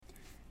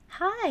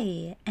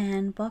Hi,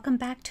 and welcome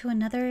back to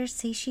another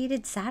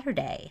Satiated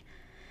Saturday.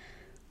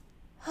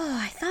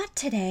 I thought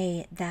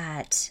today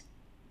that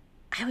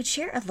I would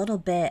share a little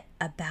bit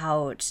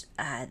about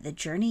the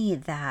journey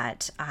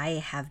that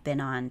I have been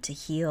on to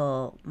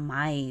heal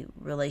my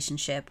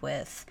relationship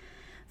with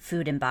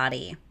food and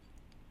body.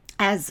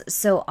 As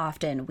so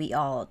often, we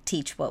all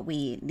teach what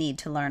we need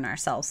to learn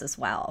ourselves as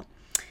well.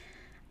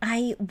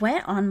 I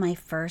went on my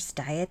first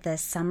diet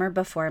this summer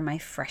before my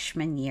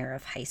freshman year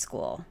of high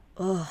school.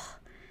 Ugh.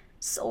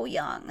 So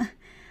young.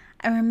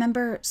 I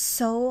remember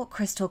so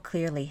crystal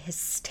clearly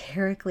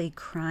hysterically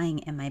crying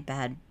in my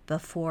bed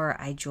before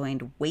I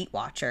joined Weight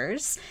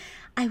Watchers.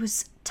 I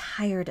was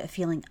tired of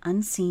feeling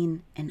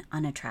unseen and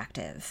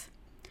unattractive.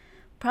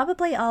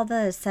 Probably all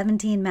the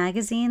 17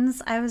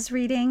 magazines I was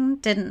reading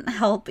didn't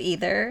help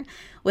either,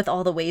 with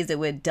all the ways it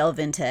would delve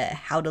into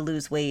how to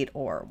lose weight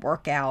or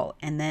work out,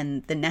 and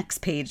then the next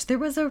page there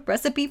was a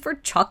recipe for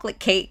chocolate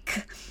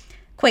cake.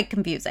 Quite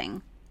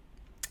confusing.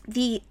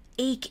 The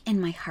ache in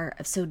my heart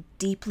of so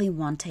deeply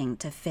wanting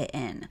to fit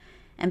in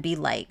and be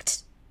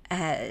liked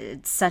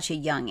at such a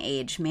young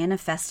age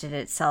manifested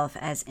itself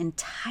as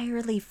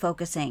entirely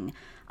focusing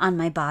on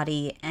my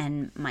body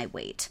and my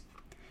weight.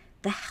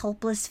 The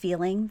helpless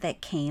feeling that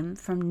came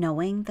from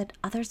knowing that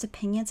others'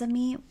 opinions of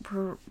me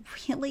were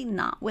really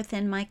not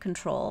within my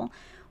control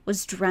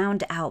was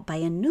drowned out by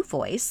a new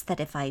voice that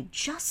if I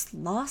just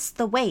lost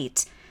the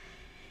weight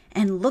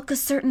and look a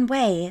certain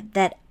way,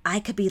 that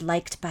I could be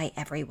liked by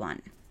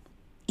everyone.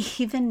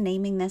 Even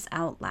naming this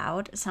out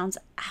loud sounds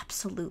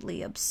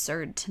absolutely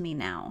absurd to me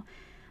now.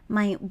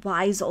 My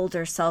wise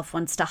older self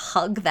wants to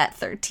hug that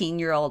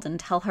 13-year-old and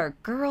tell her,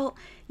 girl,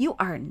 you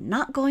are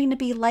not going to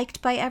be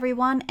liked by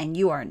everyone and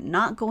you are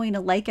not going to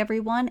like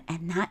everyone,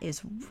 and that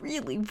is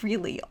really,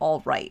 really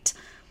all right.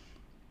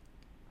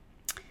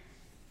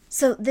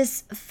 So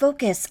this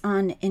focus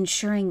on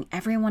ensuring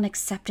everyone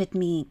accepted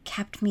me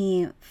kept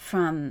me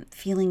from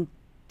feeling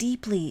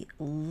deeply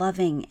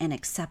loving and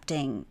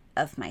accepting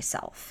of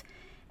myself,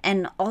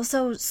 and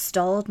also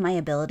stalled my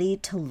ability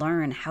to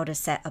learn how to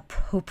set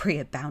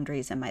appropriate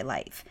boundaries in my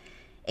life.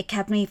 It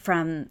kept me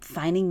from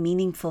finding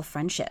meaningful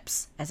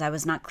friendships, as I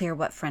was not clear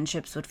what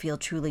friendships would feel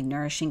truly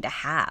nourishing to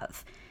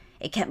have.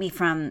 It kept me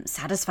from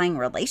satisfying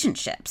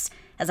relationships,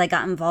 as I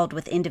got involved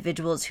with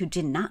individuals who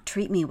did not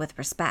treat me with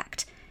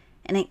respect.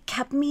 And it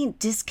kept me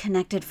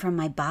disconnected from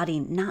my body,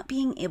 not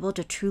being able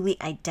to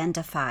truly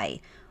identify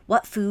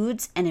what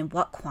foods and in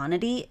what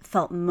quantity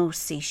felt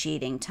most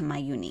satiating to my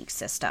unique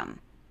system.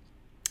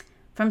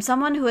 From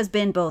someone who has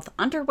been both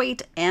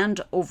underweight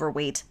and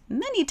overweight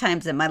many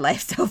times in my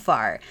life so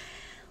far,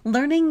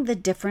 learning the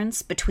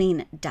difference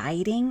between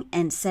dieting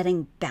and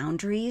setting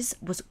boundaries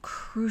was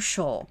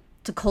crucial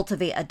to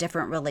cultivate a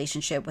different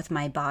relationship with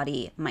my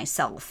body,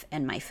 myself,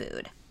 and my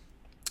food.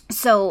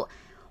 So,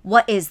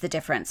 what is the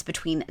difference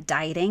between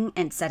dieting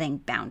and setting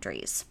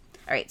boundaries?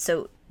 All right,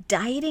 so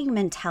dieting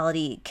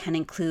mentality can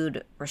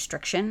include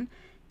restriction,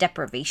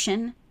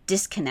 deprivation,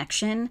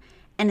 disconnection,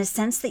 and a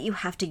sense that you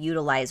have to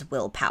utilize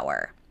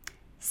willpower.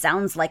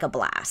 Sounds like a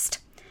blast.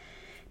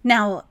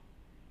 Now,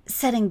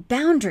 setting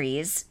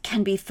boundaries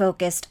can be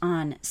focused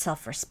on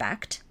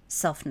self-respect,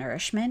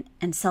 self-nourishment,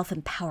 and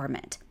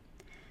self-empowerment.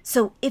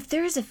 So if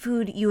there is a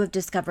food you have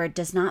discovered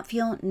does not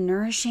feel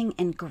nourishing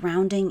and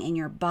grounding in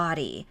your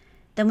body,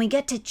 then we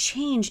get to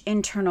change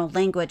internal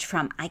language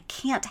from I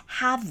can't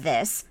have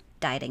this,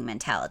 dieting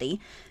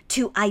mentality,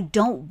 to I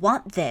don't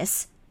want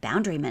this,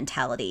 boundary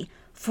mentality,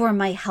 for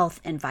my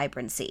health and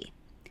vibrancy.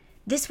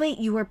 This way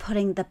you are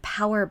putting the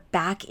power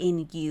back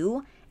in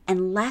you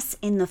and less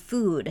in the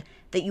food,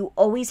 that you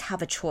always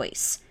have a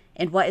choice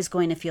in what is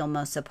going to feel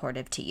most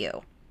supportive to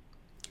you.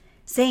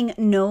 Saying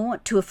no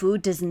to a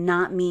food does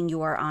not mean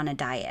you are on a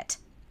diet.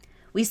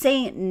 We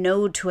say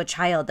no to a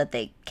child that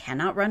they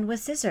cannot run with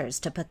scissors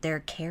to put their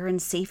care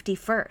and safety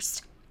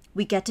first.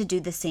 We get to do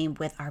the same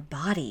with our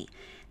body,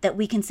 that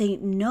we can say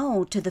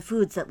no to the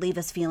foods that leave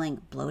us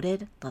feeling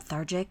bloated,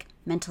 lethargic,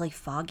 mentally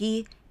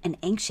foggy, and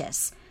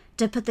anxious,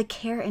 to put the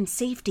care and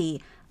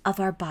safety of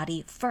our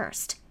body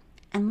first,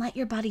 and let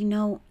your body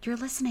know you're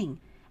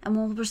listening and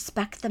will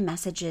respect the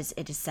messages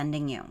it is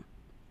sending you.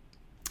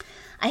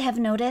 I have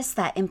noticed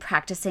that in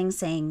practicing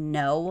saying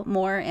no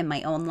more in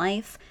my own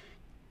life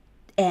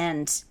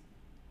and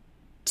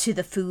to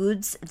the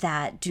foods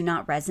that do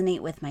not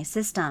resonate with my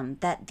system,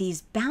 that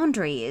these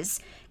boundaries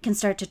can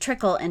start to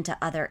trickle into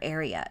other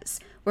areas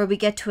where we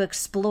get to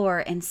explore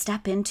and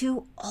step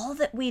into all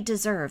that we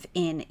deserve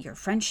in your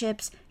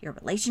friendships, your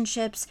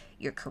relationships,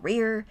 your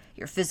career,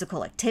 your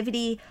physical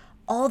activity,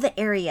 all the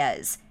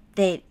areas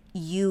that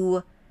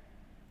you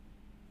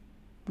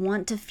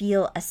want to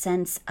feel a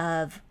sense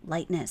of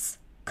lightness,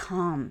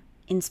 calm,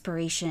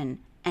 inspiration,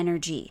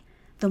 energy.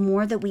 The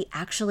more that we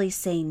actually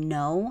say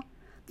no,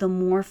 the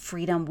more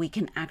freedom we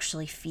can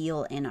actually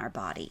feel in our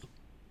body.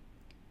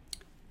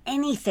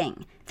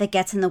 Anything that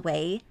gets in the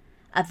way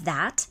of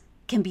that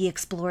can be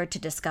explored to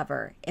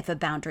discover if a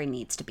boundary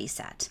needs to be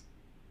set.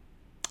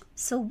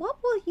 So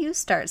what will you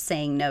start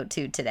saying no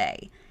to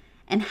today?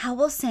 And how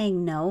will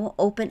saying no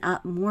open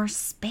up more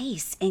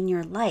space in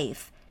your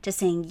life to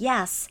saying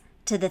yes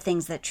to the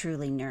things that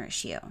truly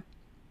nourish you?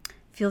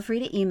 Feel free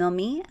to email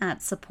me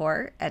at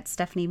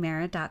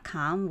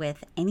support@stephaniemera.com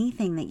with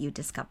anything that you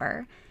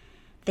discover.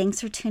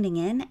 Thanks for tuning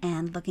in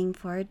and looking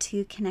forward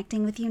to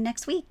connecting with you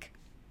next week.